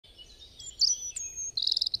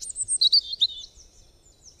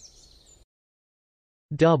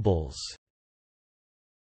doubles,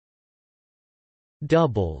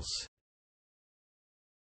 doubles,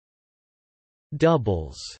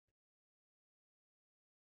 doubles.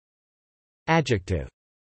 Adjective.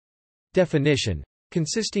 Definition: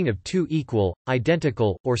 consisting of two equal,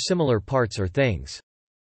 identical, or similar parts or things.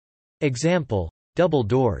 Example: double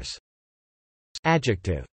doors.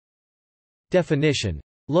 Adjective. Definition: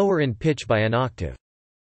 lower in pitch by an octave.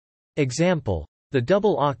 Example: the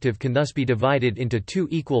double octave can thus be divided into two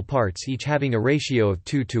equal parts, each having a ratio of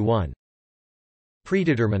 2:1.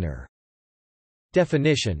 Predeterminer.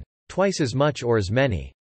 Definition: twice as much or as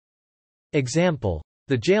many. Example: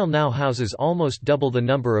 the jail now houses almost double the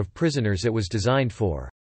number of prisoners it was designed for.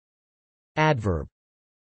 Adverb.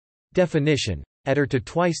 Definition: at or to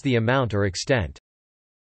twice the amount or extent.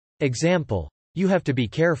 Example: you have to be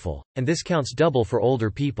careful, and this counts double for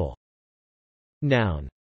older people. Noun.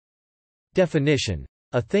 Definition: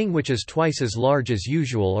 a thing which is twice as large as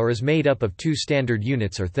usual or is made up of two standard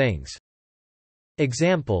units or things.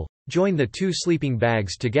 Example: join the two sleeping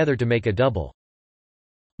bags together to make a double.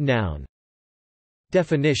 Noun.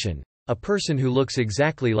 Definition: a person who looks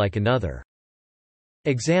exactly like another.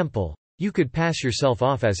 Example: you could pass yourself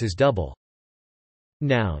off as his double.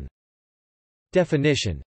 Noun.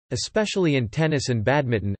 Definition: especially in tennis and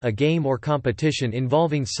badminton, a game or competition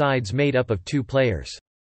involving sides made up of two players.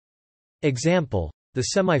 Example: the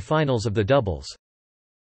semi-finals of the doubles.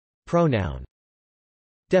 Pronoun.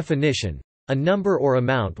 Definition: a number or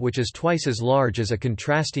amount which is twice as large as a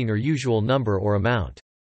contrasting or usual number or amount.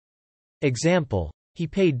 Example: he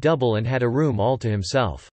paid double and had a room all to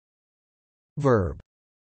himself. Verb.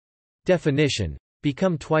 Definition: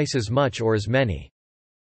 become twice as much or as many.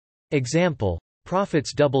 Example: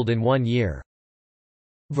 profits doubled in 1 year.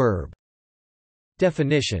 Verb.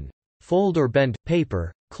 Definition: fold or bend,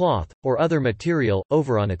 paper, cloth, or other material,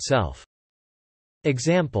 over on itself.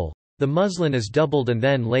 Example: the muslin is doubled and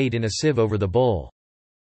then laid in a sieve over the bowl.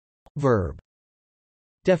 Verb.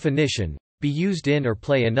 Definition: be used in or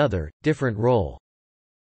play another, different role.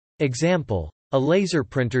 Example: a laser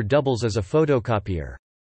printer doubles as a photocopier.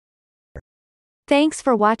 Thanks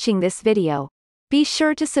for watching this video. Be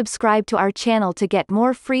sure to subscribe to our channel to get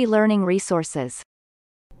more free learning resources.